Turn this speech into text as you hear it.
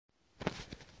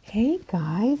Hey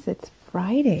guys, it's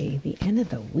Friday, the end of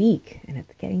the week, and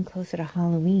it's getting closer to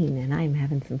Halloween, and I'm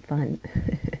having some fun.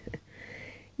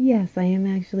 Yes, I am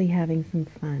actually having some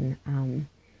fun. I'm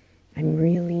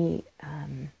really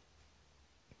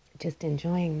just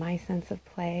enjoying my sense of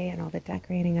play and all the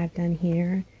decorating I've done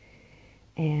here.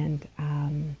 And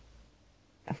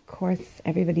of course,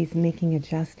 everybody's making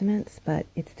adjustments, but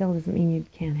it still doesn't mean you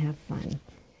can't have fun.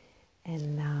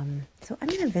 And so I'm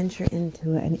going to venture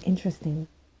into an interesting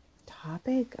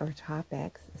topic or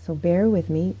topics, so bear with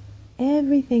me.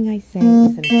 Everything I say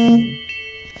is an opinion.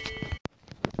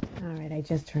 All right, I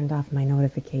just turned off my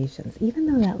notifications. Even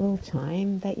though that little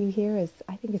chime that you hear is,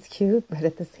 I think it's cute, but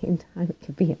at the same time it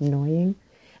can be annoying.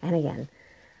 And again,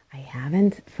 I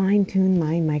haven't fine-tuned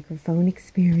my microphone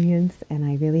experience, and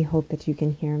I really hope that you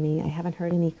can hear me. I haven't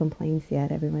heard any complaints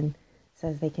yet. Everyone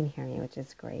says they can hear me, which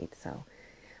is great.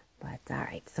 But all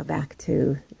right, so back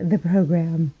to the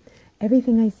program.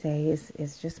 Everything I say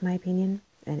is just my opinion,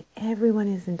 and everyone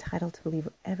is entitled to believe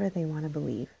whatever they want to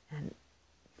believe, and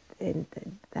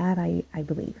that I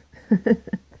believe.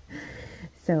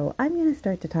 So I'm going to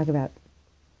start to talk about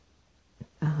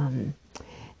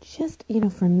just,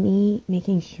 for me,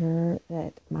 making sure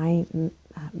that my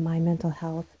mental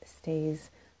health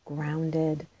stays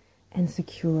grounded and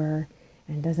secure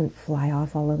and doesn't fly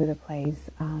off all over the place.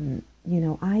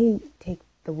 I take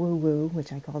the woo-woo,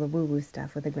 which I call the woo-woo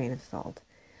stuff, with a grain of salt.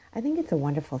 I think it's a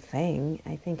wonderful thing.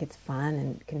 I think it's fun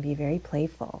and can be very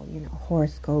playful.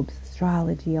 Horoscopes,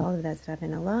 astrology, all of that stuff.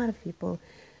 And a lot of people,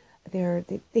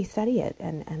 they study it,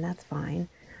 and that's fine.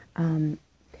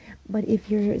 But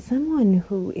if you're someone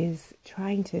who is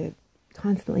trying to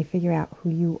constantly figure out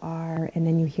who you are, and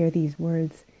then you hear these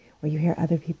words, or you hear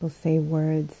other people say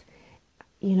words,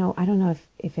 I don't know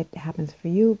if it happens for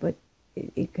you, but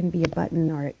it can be a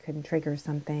button, or it can trigger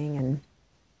something, and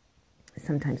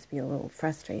sometimes be a little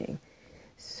frustrating.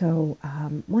 So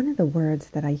one of the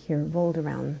words that I hear rolled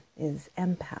around is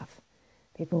empath.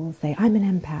 People will say, I'm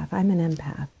an empath, I'm an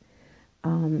empath.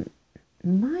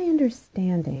 My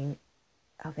understanding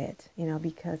of it,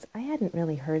 because I hadn't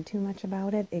really heard too much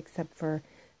about it, except for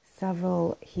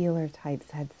several healer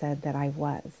types had said that I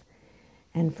was.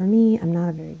 And for me, I'm not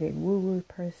a very big woo-woo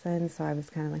person, so I was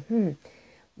kind of like,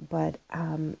 But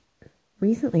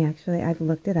recently, actually, I've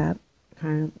looked it up,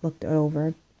 kind of looked it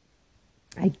over.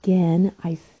 Again,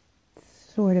 I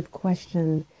sort of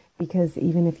question, because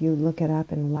even if you look it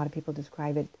up, and a lot of people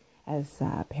describe it as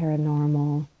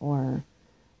paranormal, or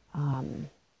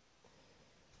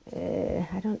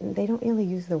they don't really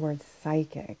use the word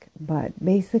psychic, but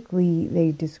basically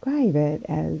they describe it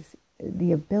as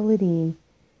the ability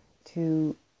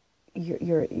to,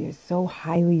 you're so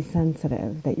highly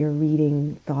sensitive that you're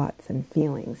reading thoughts and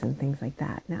feelings and things like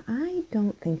that. Now, I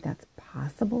don't think that's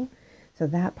possible. So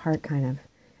that part kind of,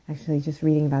 actually just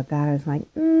reading about that, I was like,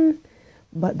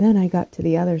 But then I got to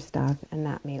the other stuff, and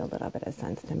that made a little bit of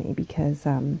sense to me, because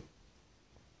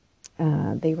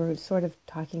they were sort of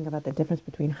talking about the difference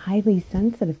between highly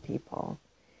sensitive people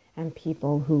and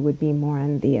people who would be more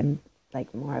on the,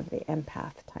 more of the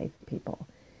empath type people.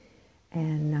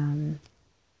 And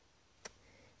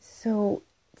so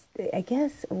I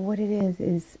guess what it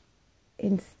is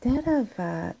instead of,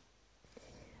 I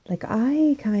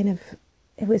kind of,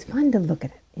 it was fun to look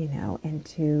at it, and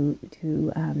to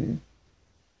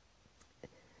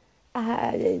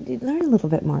learn a little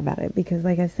bit more about it, because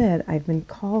like I said, I've been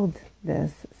called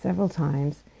this several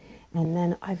times, and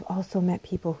then I've also met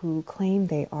people who claim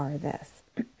they are this.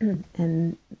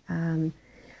 And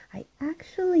I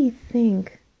actually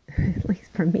think, at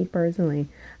least for me personally,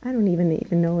 I don't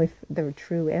even know if the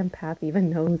true empath even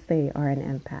knows they are an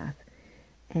empath.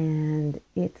 And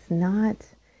it's not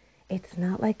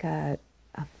like a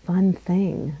fun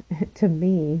thing to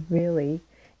me, really.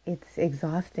 It's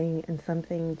exhausting and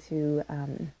something to,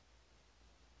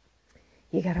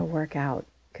 you got to work out,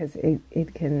 because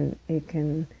it can,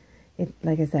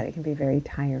 like I said, it can be very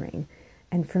tiring.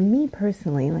 And for me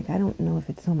personally, I don't know if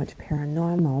it's so much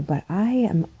paranormal, but I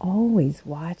am always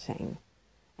watching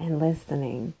and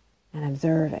listening and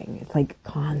observing. It's like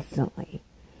constantly.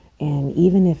 And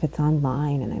even if it's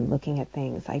online and I'm looking at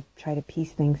things, I try to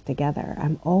piece things together.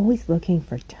 I'm always looking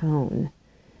for tone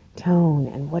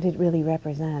and what it really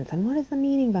represents, and what is the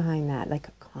meaning behind that,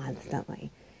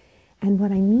 constantly. And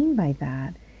what I mean by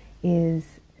that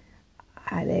is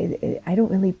I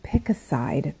don't really pick a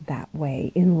side that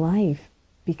way in life,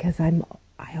 because I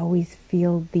always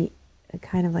feel the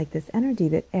kind of like this energy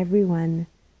that everyone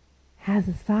has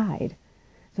a side.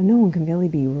 So no one can really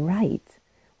be right.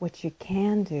 What you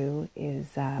can do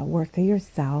is work through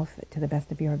yourself to the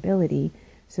best of your ability,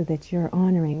 so that you're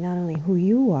honoring not only who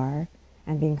you are,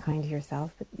 and being kind to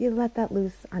yourself, but you let that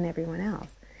loose on everyone else.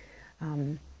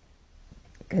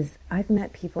 Because I've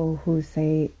met people who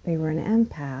say they were an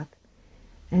empath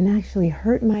and actually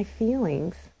hurt my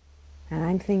feelings, and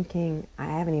I'm thinking, I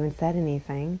haven't even said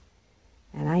anything,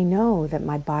 and I know that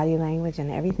my body language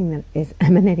and everything that is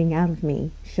emanating out of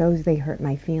me shows they hurt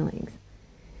my feelings.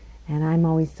 And I'm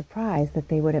always surprised that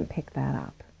they wouldn't pick that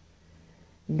up,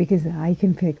 because I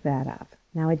can pick that up.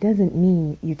 Now, it doesn't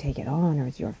mean you take it on or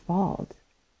it's your fault,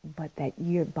 but that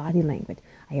your body language.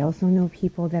 I also know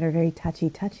people that are very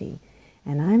touchy,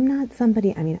 and I'm not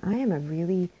somebody, I mean,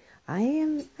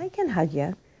 I can hug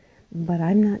you, but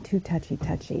I'm not too touchy,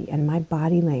 and my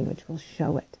body language will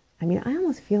show it. I mean, I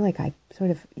almost feel like I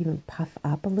sort of even puff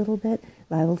up a little bit,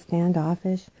 a little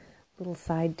standoffish, little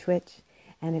side twitch,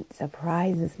 and it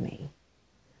surprises me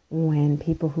when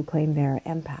people who claim they're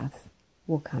empaths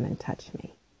will come and touch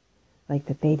me. Like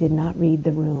that they did not read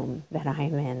the room that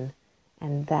I'm in.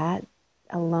 And that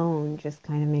alone just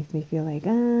kind of makes me feel like,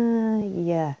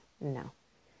 yeah, no.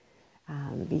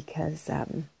 Because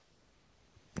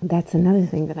that's another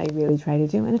thing that I really try to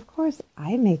do. And of course,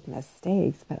 I make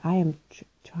mistakes, but I am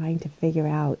trying to figure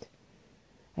out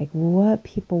like what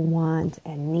people want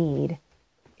and need,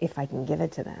 if I can give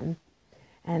it to them.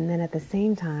 And then at the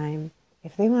same time,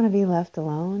 if they want to be left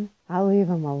alone, I'll leave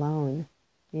them alone.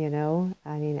 You know,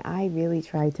 I mean, I really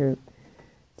try to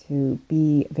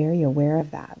be very aware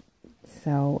of that.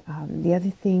 So the other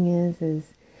thing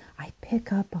is I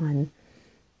pick up on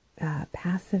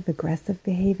passive aggressive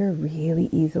behavior really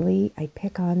easily. I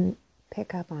pick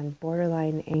up on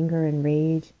borderline anger and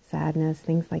rage, sadness,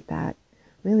 things like that,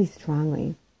 really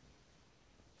strongly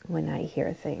when I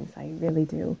hear things. I really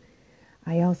do.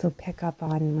 I also pick up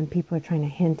on when people are trying to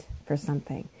hint for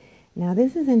something. Now,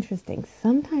 this is interesting.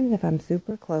 Sometimes if I'm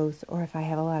super close or if I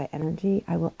have a lot of energy,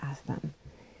 I will ask them,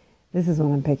 this is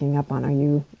what I'm picking up on. Are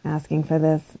you asking for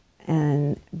this?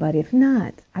 But if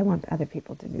not, I want other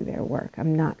people to do their work.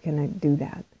 I'm not going to do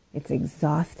that. It's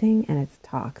exhausting and it's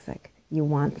toxic. You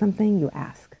want something, you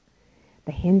ask.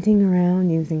 The hinting around,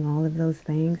 using all of those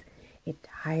things, it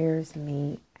tires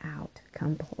me out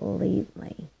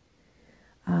completely.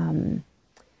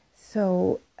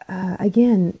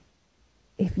 Again,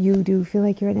 if you do feel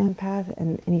like you're an empath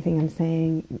and anything I'm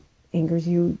saying angers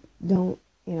you,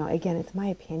 again, it's my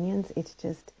opinions. It's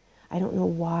just, I don't know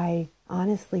why,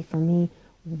 honestly, for me,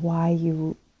 why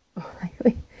you,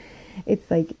 it's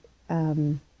like,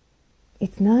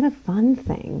 it's not a fun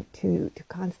thing to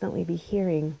constantly be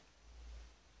hearing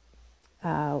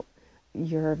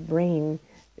your brain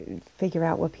figure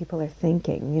out what people are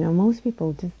thinking. You know, most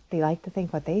people they like to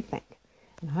think what they think.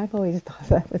 And I've always thought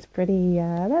that was pretty,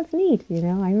 that's neat, you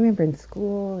know. I remember in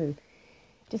school, or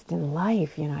just in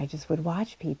life, you know, I just would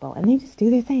watch people and they just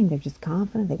do their thing. They're just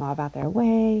confident. They go about their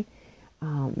way.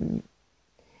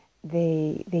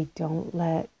 They don't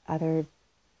let other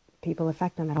people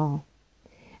affect them at all.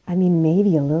 I mean,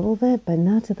 maybe a little bit, but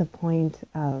not to the point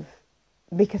of,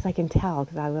 because I can tell,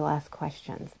 because I will ask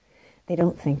questions. They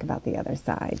don't think about the other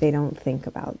side. They don't think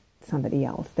about somebody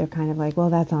else. They're kind of like,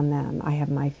 well, that's on them. I have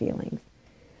my feelings.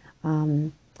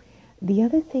 The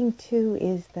other thing, too,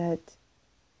 is that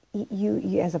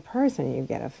you as a person, you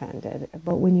get offended.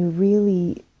 But when you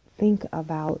really think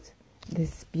about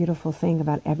this beautiful thing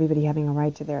about everybody having a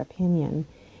right to their opinion,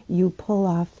 you pull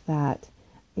off that,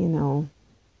 you know,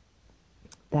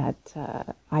 that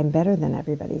I'm better than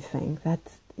everybody thing.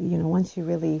 That's, you know, once you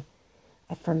really,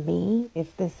 for me,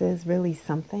 if this is really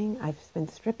something, I've been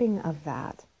stripping of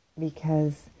that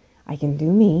because I can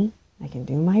do me, I can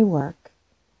do my work,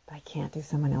 but I can't do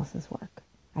someone else's work.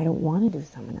 I don't want to do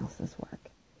someone else's work.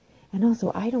 And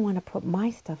also, I don't want to put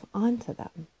my stuff onto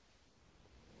them.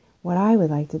 What I would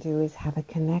like to do is have a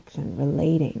connection,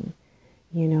 relating,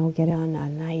 you know, get on a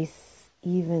nice,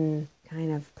 even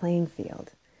kind of playing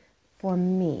field. For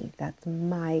me, that's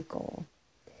my goal.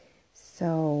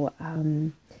 So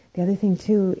the other thing,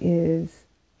 too, is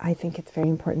I think it's very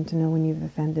important to know when you've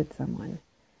offended someone.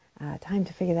 Time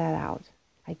to figure that out.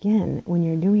 Again, when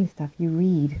you're doing stuff, you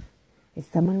read. Is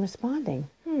someone responding?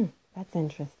 That's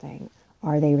interesting.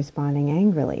 Are they responding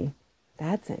angrily?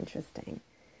 That's interesting.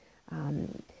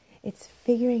 It's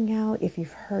figuring out if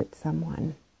you've hurt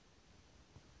someone.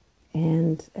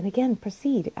 And again,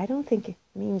 proceed. I don't think it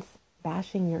means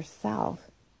bashing yourself.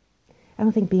 I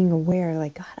don't think being aware,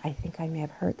 like, God, I think I may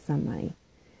have hurt somebody.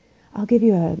 I'll give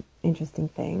you an interesting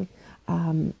thing.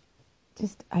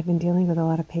 I've been dealing with a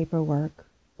lot of paperwork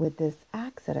with this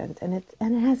accident, and it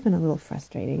has been a little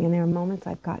frustrating. And there are moments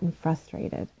I've gotten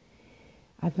frustrated.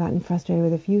 I've gotten frustrated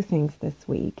with a few things this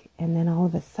week, and then all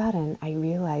of a sudden I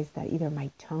realized that either my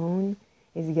tone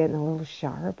is getting a little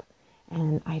sharp,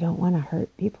 and I don't want to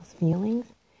hurt people's feelings.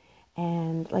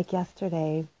 And like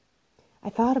yesterday, I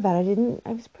thought about it.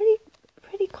 I was pretty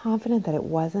confident that it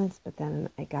wasn't, but then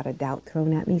I got a doubt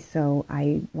thrown at me, so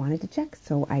I wanted to check.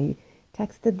 So I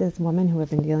texted this woman who I've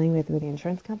been dealing with the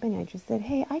insurance company. I just said,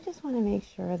 hey, I just want to make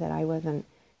sure that I wasn't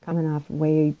coming off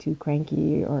way too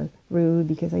cranky or rude,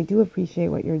 because I do appreciate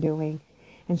what you're doing.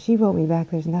 And she wrote me back,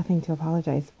 there's nothing to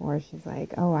apologize for. She's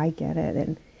like, oh, I get it.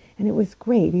 And it was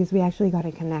great because we actually got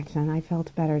a connection. I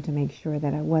felt better to make sure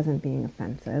that I wasn't being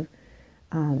offensive.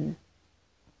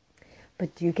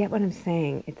 But do you get what I'm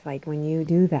saying? It's like when you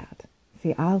do that,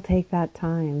 see, I'll take that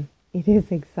time. It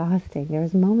is exhausting.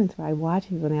 There's moments where I watch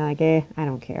people and they're like, I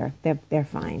don't care. They're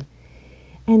fine.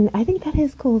 And I think that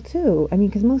is cool too. I mean,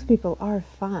 because most people are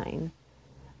fine.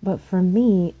 But for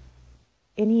me,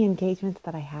 any engagements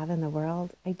that I have in the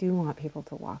world, I do want people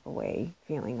to walk away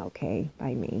feeling okay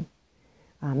by me.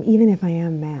 Even if I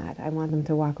am mad, I want them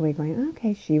to walk away going,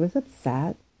 okay, she was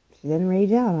upset. She didn't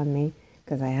rage out on me,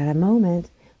 because I had a moment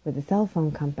with the cell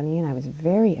phone company and I was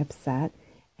very upset,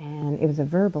 and it was a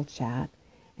verbal chat,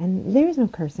 and there was no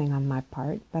cursing on my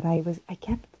part, but I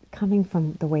kept coming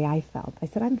from the way I felt. I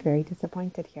said, I'm very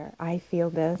disappointed here. I feel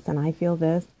this and I feel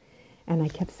this. And I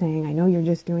kept saying, I know you're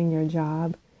just doing your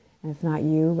job and it's not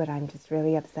you, but I'm just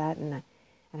really upset. And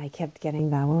I kept getting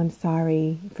that, well, I'm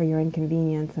sorry for your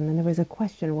inconvenience. And then there was a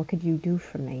question, what could you do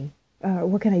for me?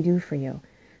 What can I do for you?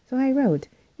 So I wrote,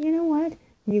 you know what?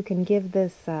 You can give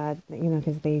this,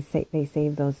 because they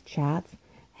save those chats.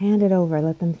 Hand it over.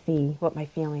 Let them see what my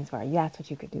feelings were. That's what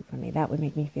you could do for me. That would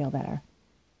make me feel better.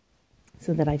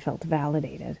 So that I felt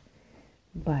validated.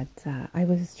 But I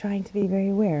was trying to be very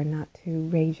aware not to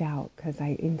rage out, because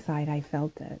inside I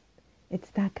felt it. It's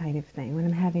that kind of thing. When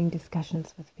I'm having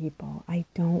discussions with people, I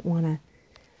don't want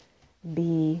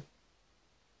to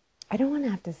I don't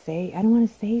want to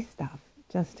say stuff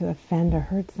just to offend or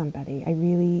hurt somebody.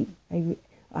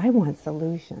 I want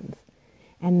solutions.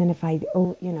 And then if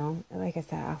like I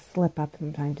said, I'll slip up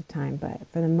from time to time, but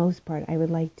for the most part, I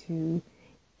would like to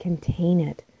contain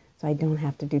it so I don't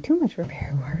have to do too much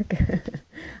repair work.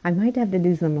 I might have to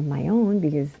do some of my own,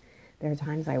 because there are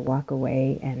times I walk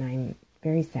away and I'm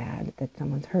very sad that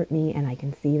someone's hurt me, and I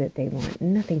can see that they want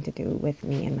nothing to do with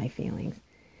me and my feelings.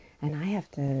 And I have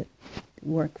to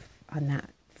work on that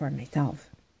for myself.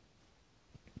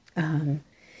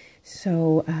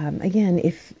 Again,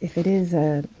 if it is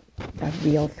a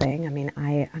real thing, I mean,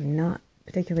 I'm not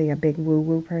particularly a big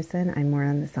woo-woo person. I'm more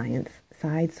on the science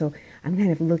side. So I'm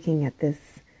kind of looking at this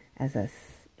as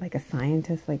like a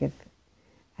scientist. Like, if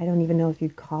I don't even know if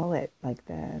you'd call it like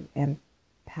the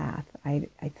empath. I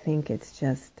think it's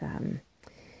just I'm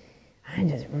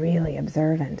just really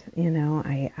observant.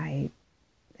 I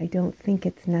don't think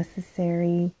it's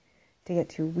necessary to get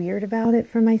too weird about it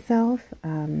for myself.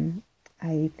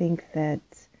 I think that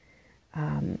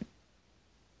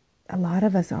a lot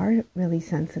of us are really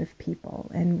sensitive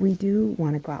people, and we do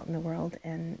want to go out in the world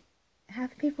and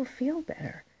have people feel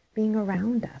better being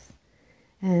around us.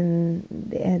 And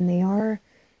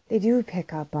they do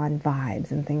pick up on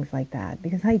vibes and things like that,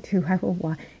 because I will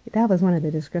walk, that was one of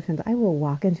the descriptions, I will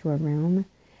walk into a room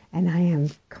and I am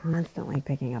constantly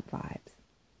picking up vibes.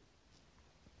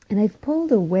 And I've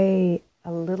pulled away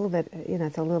a little bit,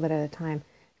 it's a little bit at a time,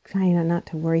 trying not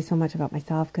to worry so much about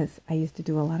myself, because I used to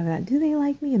do a lot of that. Do they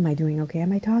like me? Am I doing okay?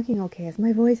 Am I talking okay? Is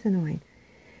my voice annoying?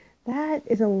 That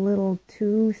is a little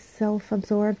too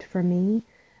self-absorbed for me.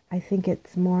 I think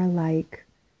it's more like,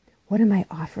 what am I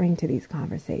offering to these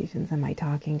conversations? Am I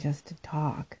talking just to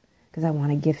talk because I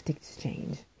want a gift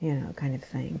exchange, kind of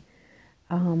thing.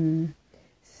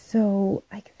 So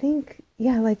I think,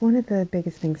 like one of the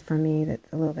biggest things for me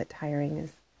that's a little bit tiring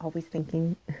is always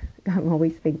thinking. I'm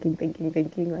always thinking,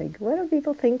 like, what are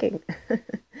people thinking?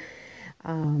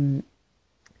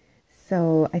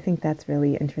 So I think that's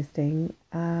really interesting.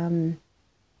 I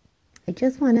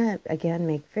just want to, again,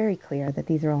 make very clear that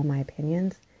these are all my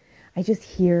opinions. I just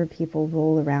hear people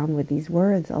roll around with these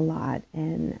words a lot,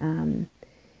 and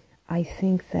I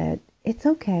think that it's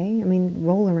okay. I mean,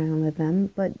 roll around with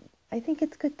them, but I think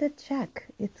it's good to check.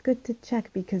 It's good to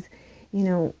check because,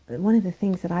 one of the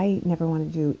things that I never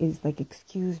want to do is like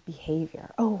excuse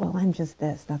behavior. Oh, well, I'm just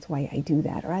this, that's why I do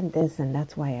that, or I'm this and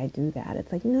that's why I do that.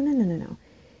 It's like, no.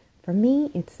 For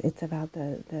me, it's about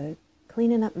the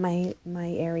cleaning up my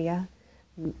area,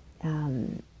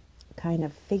 kind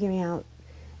of figuring out,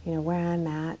 where I'm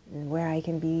at and where I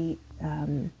can be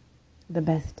the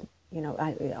best,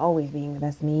 always being the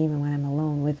best me, even when I'm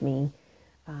alone with me.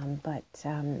 But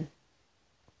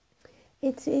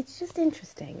it's just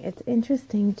interesting. It's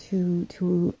interesting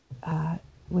to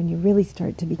when you really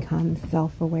start to become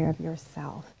self-aware of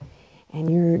yourself. And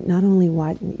you're not only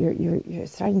you're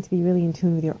starting to be really in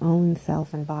tune with your own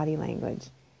self and body language.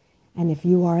 And if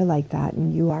you are like that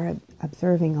and you are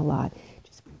observing a lot,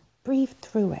 just breathe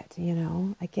through it,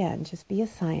 Again, just be a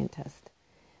scientist.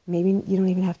 Maybe you don't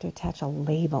even have to attach a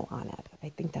label on it. I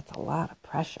think that's a lot of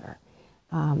pressure.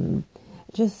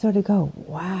 Just sort of go,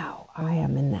 wow,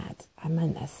 I'm in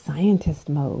the scientist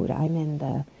mode. I'm in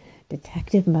the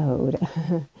detective mode.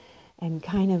 And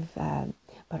kind of,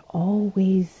 but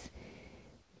always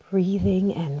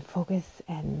breathing and focus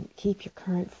and keep your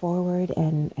current forward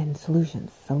and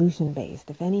solution based.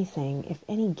 If anything, if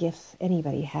any gifts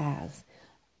anybody has,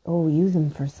 use them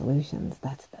for solutions.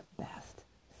 That's the best.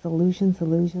 Solutions,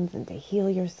 and to heal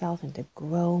yourself and to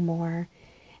grow more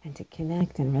and to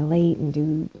connect and relate and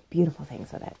do beautiful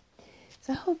things with it.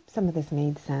 So I hope some of this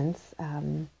made sense.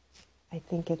 I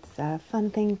think it's a fun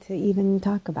thing to even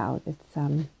talk about. It's,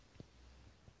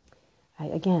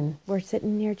 again, we're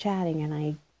sitting here chatting and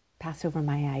I pass over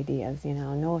my ideas,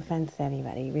 no offense to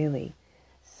anybody, really.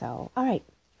 So, all right,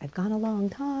 I've gone a long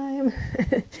time.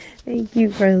 Thank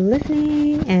you for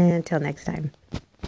listening, and until next time.